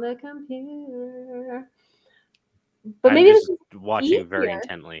on the computer. But maybe I'm just watching very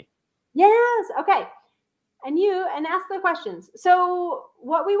intently. Yes. Okay. And ask the questions. So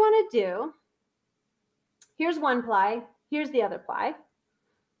what we want to do, here's 1 ply. Here's the other ply.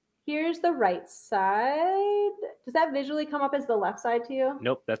 Here's the right side. Does that visually come up as the left side to you?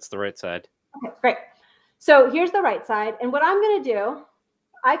 Nope, that's the right side. Okay, great. So here's the right side. And what I'm going to do,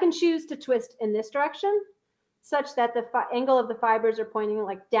 I can choose to twist in this direction such that the angle of the fibers are pointing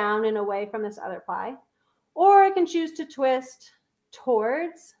like down and away from this other ply. Or I can choose to twist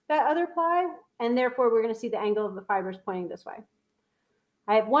towards that other ply, and therefore we're going to see the angle of the fibers pointing this way.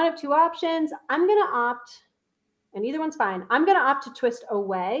 I have one of 2 options. I'm going to opt, and either one's fine, I'm going to opt to twist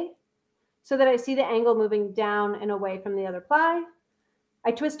away so that I see the angle moving down and away from the other ply.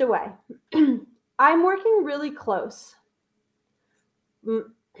 I twist away. I'm working really close.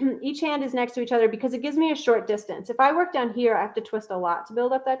 Each hand is next to each other because it gives me a short distance. If I work down here, I have to twist a lot to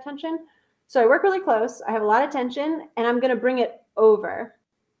build up that tension. So I work really close. I have a lot of tension, and I'm going to bring it over.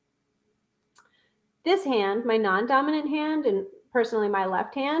 This hand, my non-dominant hand, and personally my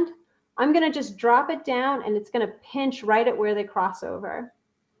left hand, I'm going to just drop it down, and it's going to pinch right at where they cross over.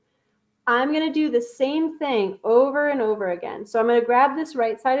 I'm going to do the same thing over and over again. So I'm going to grab this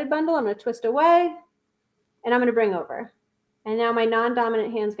right-sided bundle. I'm going to twist away, and I'm going to bring over. And now my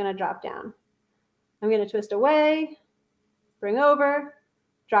non-dominant hand is going to drop down. I'm going to twist away, bring over,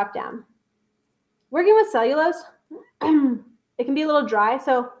 drop down. Working with cellulose, it can be a little dry.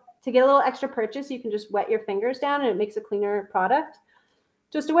 So to get a little extra purchase, you can just wet your fingers down and it makes a cleaner product.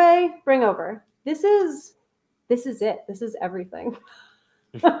 Twist away, bring over. This is it. This is everything.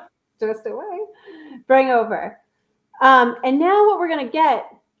 Twist away, bring over. And now what we're going to get,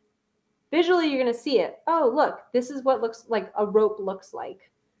 visually, you're going to see it. Oh, look, this is what looks like a rope looks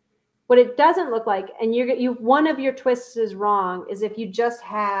like. What it doesn't look like, and one of your twists is wrong, is if you just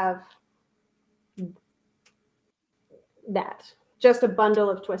have that, just a bundle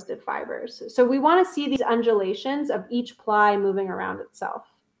of twisted fibers. So we want to see these undulations of each ply moving around itself.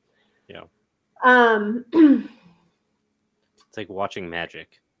 Yeah. It's like watching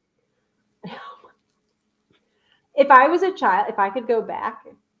magic. If I was a child, if I could go back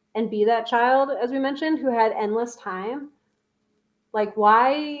and be that child, as we mentioned, who had endless time, like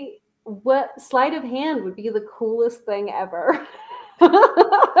what sleight of hand would be the coolest thing ever?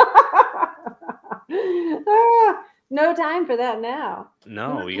 No time for that now.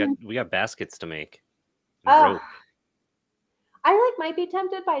 No, we got baskets to make. Oh, I might be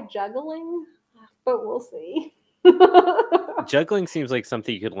tempted by juggling. but we'll see. Juggling seems like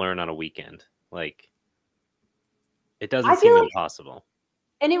something you could learn on a weekend. Like, it doesn't I seem feel like, impossible.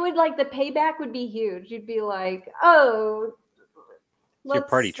 and it would like the payback would be huge. You'd be like, oh, It's your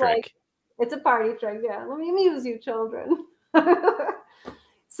party trick. It's a party trick. Yeah, let me amuse you, children.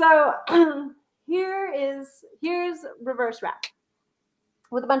 So here's reverse wrap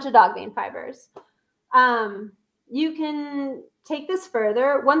with a bunch of dog bane fibers. You can take this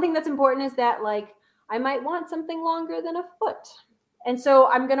further. One thing that's important is that like I might want something longer than a foot. And so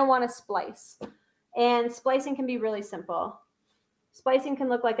I'm going to want to splice. And splicing can be really simple. Splicing can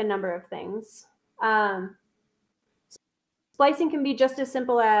look like a number of things. Splicing can be just as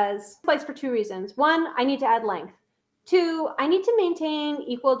simple as splice for two reasons. One, I need to add length. Two, I need to maintain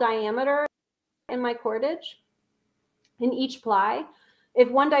equal diameter in my cordage in each ply. If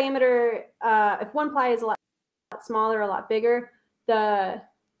one ply is a lot smaller, a lot bigger,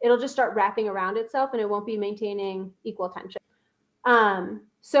 it'll just start wrapping around itself and it won't be maintaining equal tension.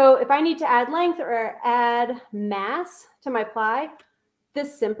 So if I need to add length or add mass to my ply, the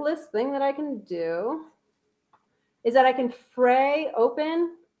simplest thing that I can do is that I can fray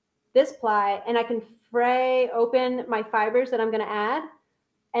open this ply and I can fray open my fibers that I'm going to add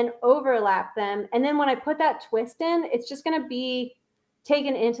and overlap them. And then when I put that twist in, it's just going to be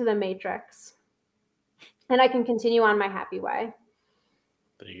taken into the matrix. And I can continue on my happy way.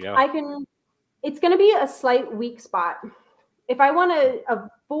 There you go. It's going to be a slight weak spot. If I want to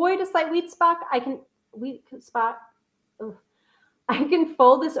avoid a slight weak spot, I can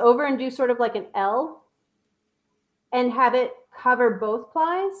fold this over and do sort of like an L and have it cover both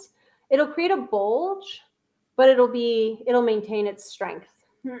plies. It'll create a bulge, but it'll maintain its strength.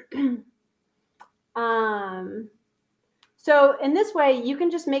 So in this way, you can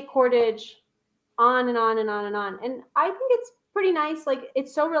just make cordage on and on and on and on. And I think it's pretty nice. Like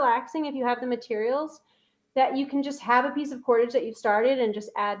it's so relaxing if you have the materials that you can just have a piece of cordage that you've started and just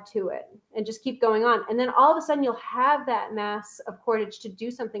add to it and just keep going on. And then all of a sudden you'll have that mass of cordage to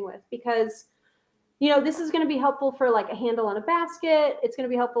do something with because, you know, this is going to be helpful for like a handle on a basket. It's going to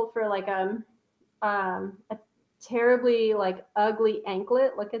be helpful for like a terribly like ugly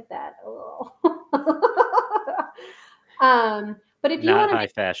anklet. Look at that. Oh. But if you want not high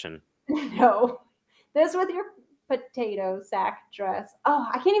fashion. No, this with your potato sack dress. Oh,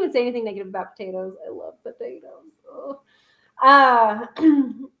 I can't even say anything negative about potatoes. I love potatoes.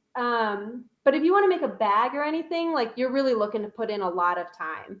 But if you want to make a bag or anything, like you're really looking to put in a lot of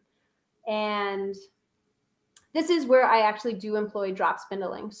time. And this is where I actually do employ drop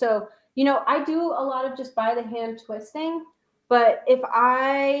spindling. So, you know, I do a lot of just by the hand twisting, but if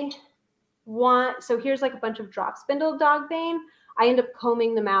I want, so here's like a bunch of drop spindle dog bane, I end up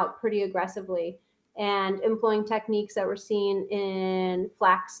combing them out pretty aggressively and employing techniques that were seen in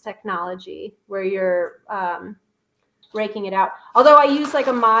flax technology where you're raking it out. Although I use like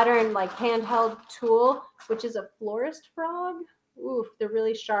a modern like handheld tool, which is a florist frog. Oof, they're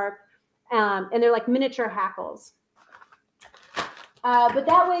really sharp. And they're like miniature hackles. But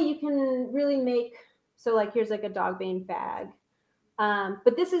that way you can really make, so like here's like a dog bane bag.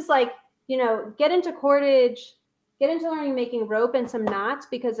 But this is like, you know, get into cordage, get into learning making rope and some knots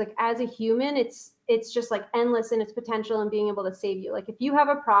because like as a human, it's just like endless in its potential and being able to save you. Like if you have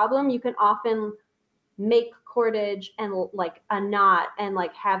a problem, you can often make cordage and like a knot and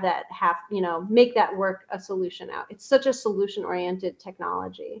like have that make that work a solution out. It's such a solution oriented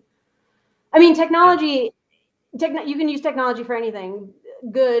technology. I mean, you can use technology for anything,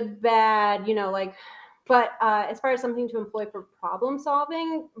 good, bad, you know, like, but as far as something to employ for problem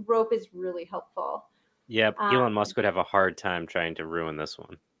solving, rope is really helpful. Yep, Elon Musk would have a hard time trying to ruin this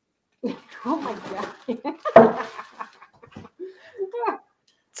one. Oh my God.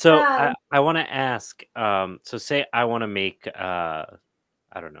 So I want to ask, so say I want to make, I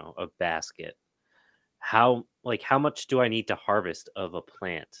don't know, a basket. How much do I need to harvest of a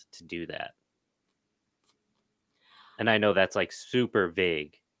plant to do that? And I know that's like super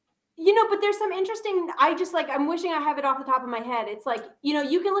vague. You know, but there's some interesting, I'm wishing I have it off the top of my head. It's like, you know,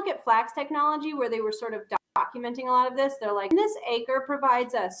 you can look at flax technology where they were sort of documenting a lot of this. They're like, this acre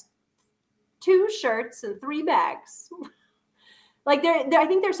provides us 2 shirts and 3 bags. Like I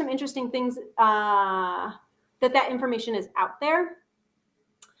think there's some interesting things that information is out there.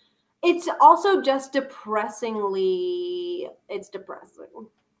 It's also just depressing in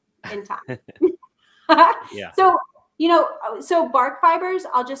time. Yeah. So, you know, so bark fibers,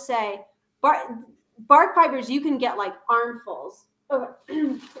 I'll just say bark fibers, you can get like armfuls.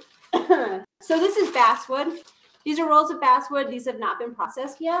 Okay. So this is basswood. These are rolls of basswood. These have not been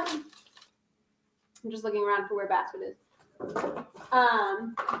processed yet. I'm just looking around for where basswood is.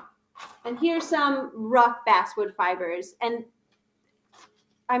 And here's some rough basswood fibers. And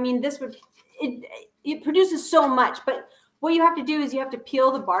I mean, it produces so much, but what you have to do is you have to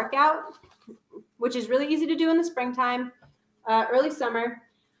peel the bark out, which is really easy to do in the springtime, early summer.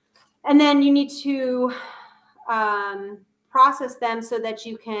 And then you need to process them so that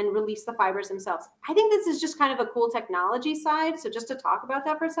you can release the fibers themselves. I think this is just kind of a cool technology side. So just to talk about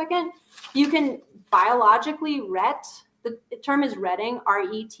that for a second, you can biologically ret. The term is retting,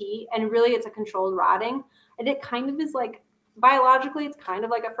 R-E-T, and really it's a controlled rotting. And it kind of is like, biologically, it's kind of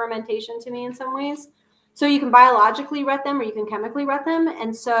like a fermentation to me in some ways. So you can biologically ret them or you can chemically ret them.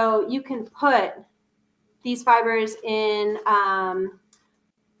 And so you can put these fibers in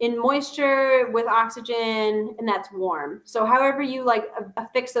moisture with oxygen, and that's warm. So however you like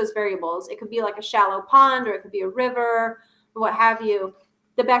affix those variables, it could be like a shallow pond or it could be a river, what have you.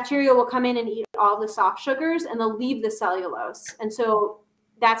 The bacteria will come in and eat all the soft sugars and they'll leave the cellulose. And so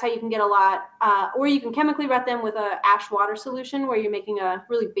that's how you can get a lot, or you can chemically ret them with a ash water solution where you're making a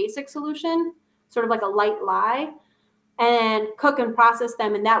really basic solution, sort of like a light lye, and cook and process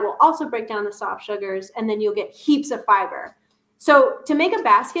them. And that will also break down the soft sugars. And then you'll get heaps of fiber. So to make a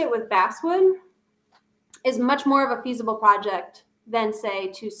basket with basswood is much more of a feasible project than,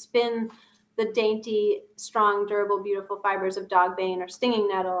 say, to spin the dainty, strong, durable, beautiful fibers of dogbane or stinging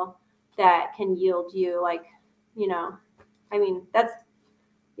nettle that can yield you, like, you know, I mean, that's,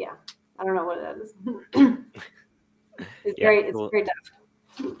 yeah, I don't know what that is. It's very tough.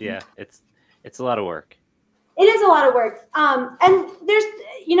 Yeah, it's a lot of work. It is a lot of work. And there's,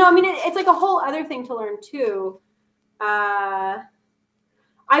 you know, I mean, it's like a whole other thing to learn too. I've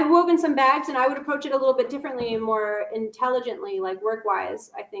woven some bags and I would approach it a little bit differently and more intelligently, like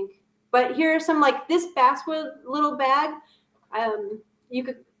work-wise, I think. But here are some, like this basswood little bag. You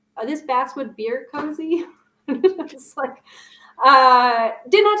could, this basswood beer cozy. It's like,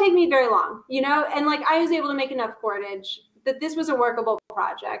 did not take me very long, you know? And like, I was able to make enough cordage that this was a workable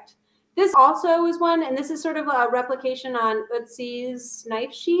project. This also is one, and this is sort of a replication on Utzi's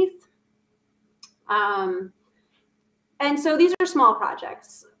knife sheath. And so these are small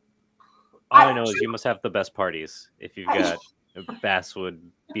projects. All I know is you must have the best parties if you've got basswood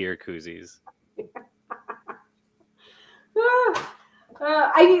beer koozies.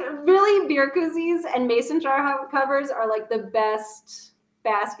 Really, beer koozies and mason jar covers are like the best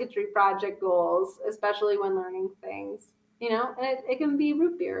basketry project goals, especially when learning things. You know, and it can be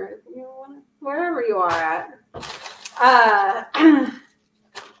root beer, you know, wherever you are at.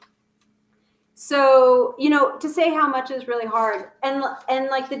 So, you know, to say how much is really hard. And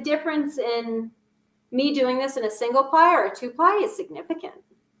like the difference in me doing this in a single ply or a two ply is significant.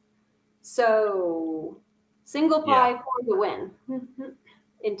 So single ply for the win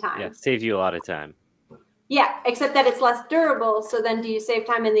in time. Yeah, it saves you a lot of time. Yeah, except that it's less durable. So then do you save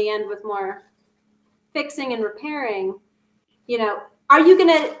time in the end with more fixing and repairing? You know, you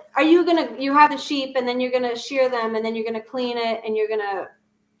have the sheep and then you're going to shear them and then you're going to clean it and you're going to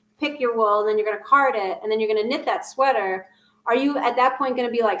pick your wool and then you're going to card it and then you're going to knit that sweater. Are you at that point going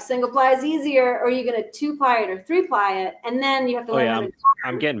to be like single ply is easier, or are you going to two ply it or three ply it? And then you have to learn how to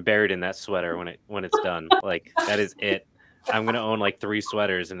I'm getting buried in that sweater when it's done. Like that is it. I'm going to own like 3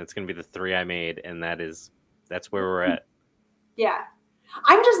 sweaters and it's going to be the 3 I made. And that's where we're at. Yeah.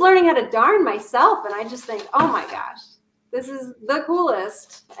 I'm just learning how to darn myself. And I just think, oh my gosh, this is the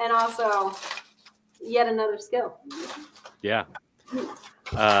coolest. And also yet another skill. Yeah.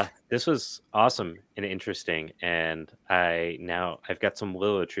 This was awesome and interesting, and I've got some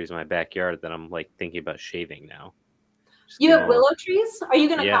willow trees in my backyard that I'm like thinking about shaving now. You have willow trees? Are you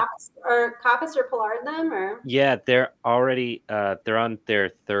going to coppice or pollard them, or? Yeah, they're already they're on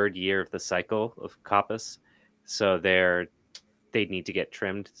their 3rd year of the cycle of coppice, so they need to get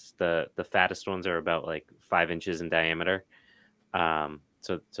trimmed. The fattest ones are about like 5 inches in diameter,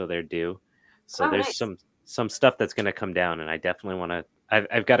 so they're due. So there's nice. some stuff that's going to come down, and I definitely want to.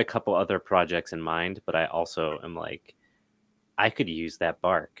 I've got a couple other projects in mind, but I also am like, I could use that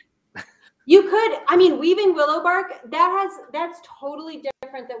bark. You could. I mean, weaving willow bark, that's totally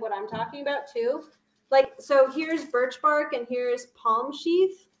different than what I'm talking about too. Like, so here's birch bark and here's palm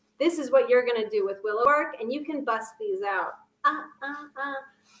sheath. This is what you're going to do with willow bark, and you can bust these out.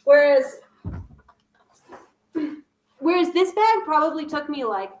 Whereas this bag probably took me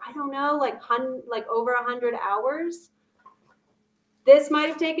like, I don't know, like over 100 hours. This might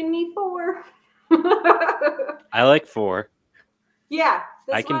have taken me 4. I like 4. Yeah.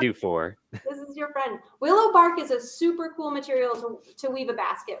 I can do 4. This is your friend. Willow bark is a super cool material to weave a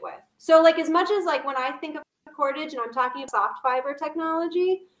basket with. So like as much as like when I think of cordage and I'm talking soft fiber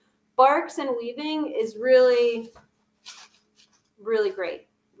technology, barks and weaving is really, really great.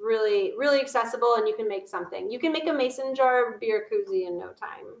 really, really accessible, and you can make something. You can make a mason jar beer koozie in no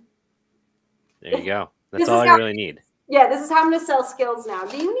time. There you go. That's all you really need. Yeah, this is how I'm going to sell skills now.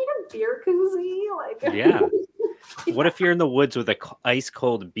 Do you need a beer koozie? Like, yeah. What if you're in the woods with a ice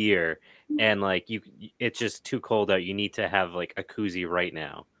cold beer and like it's just too cold out? You need to have like a koozie right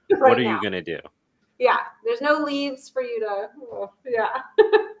now. What are you going to do? Yeah, there's no leaves for you to. Yeah.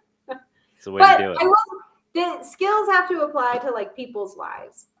 It's the way to do it. The skills have to apply to like people's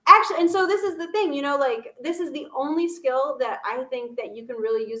lives. Actually, and so this is the thing, you know, like this is the only skill that I think that you can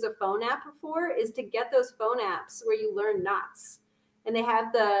really use a phone app for, is to get those phone apps where you learn knots, and they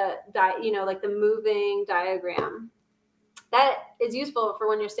have the like the moving diagram. That is useful for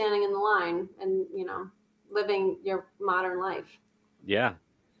when you're standing in the line and, you know, living your modern life. Yeah,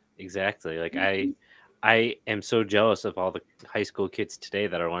 exactly. Like I am so jealous of all the high school kids today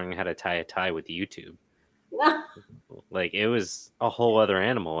that are learning how to tie a tie with YouTube. Like it was a whole other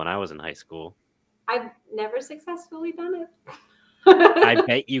animal when I was in high school. I've never successfully done it. I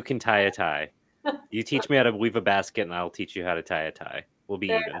bet you can tie a tie. You teach me how to weave a basket and I'll teach you how to tie a tie. We'll be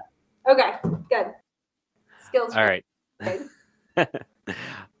even. Okay, good. Skills. All right.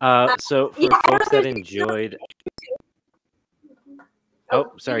 So for folks that enjoyed.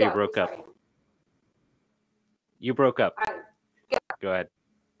 Oh, sorry, you broke up. You broke up. Go ahead.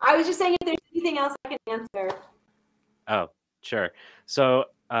 I was just saying if there's anything else I can answer. Oh, sure. So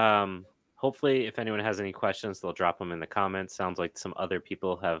hopefully if anyone has any questions, they'll drop them in the comments. Sounds like some other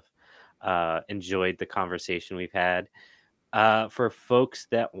people have enjoyed the conversation we've had. For folks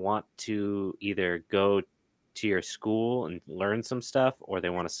that want to either go to your school and learn some stuff, or they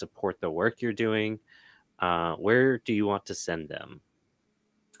want to support the work you're doing, where do you want to send them?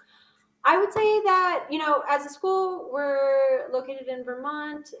 I would say that, you know, as a school, we're located in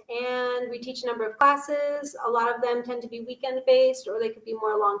Vermont and we teach a number of classes. A lot of them tend to be weekend based, or they could be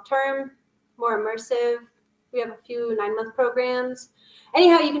more long-term, more immersive. We have a few 9-month programs.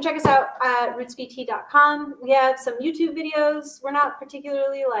 Anyhow, you can check us out at rootsvt.com. We have some YouTube videos. We're not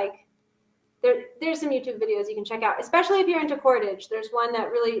particularly like, there's some YouTube videos you can check out, especially if you're into cordage. There's one that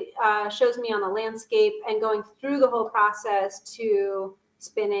really shows me on the landscape and going through the whole process to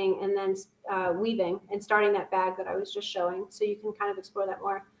spinning and then weaving and starting that bag that I was just showing. So you can kind of explore that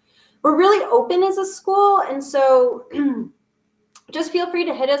more. We're really open as a school. And so just feel free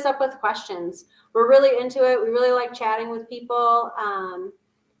to hit us up with questions. We're really into it. We really like chatting with people,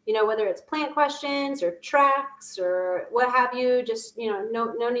 you know, whether it's plant questions or tracks or what have you, just, you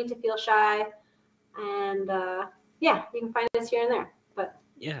know, no need to feel shy. And yeah, you can find us here and there, but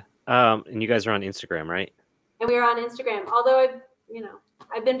yeah. And you guys are on Instagram, right? And we are on Instagram, although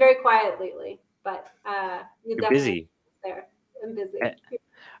I've been very quiet lately, but you're busy. There, I'm busy.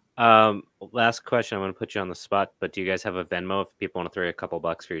 Last question. I'm going to put you on the spot, but do you guys have a Venmo if people want to throw you a couple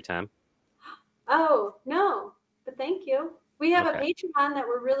bucks for your time? Oh, no, but thank you. We have a Patreon that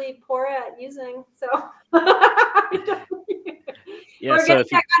we're really poor at using, so. Yeah, so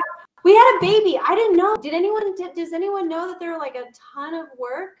we had a baby. I didn't know. Does anyone know that there are like a ton of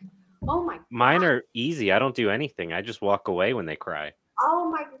work? Oh my God. Mine are easy. I don't do anything. I just walk away when they cry. Oh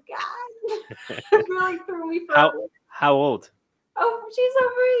my God. It really threw me for How old? Oh, she's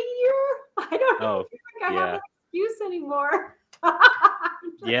over a year. I don't know. I have an excuse anymore.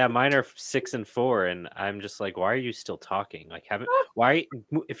 Yeah, mine are 6 and 4, and I'm just like, why are you still talking? Like,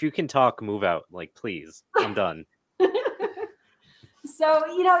 if you can talk, move out. Like, please, I'm done. So,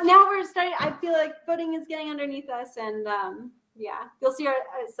 you know, now we're starting. I feel like footing is getting underneath us, and yeah, you'll see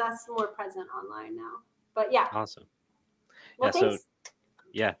us more present online now. But yeah, awesome. Well, yeah, so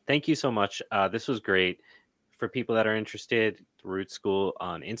yeah, thank you so much. This was great. For people that are interested, Root School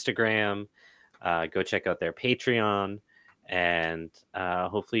on Instagram, go check out their Patreon, and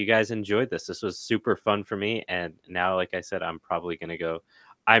hopefully you guys enjoyed this. This was super fun for me, and now, like I said, I'm probably going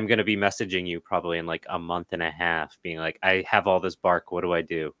to be messaging you probably in like a month and a half, being like, I have all this bark, what do I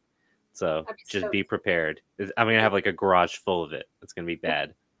do? So just be prepared. I'm going to have like a garage full of it. It's going to be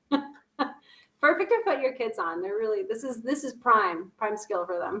bad. Perfect to put your kids on. They're really, this is prime skill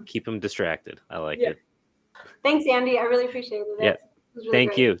for them. Keep them distracted. I like it. Thanks, Andy. I really appreciated it. Yeah.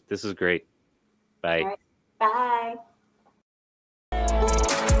 Thank you. This is great. Bye. All right. Bye.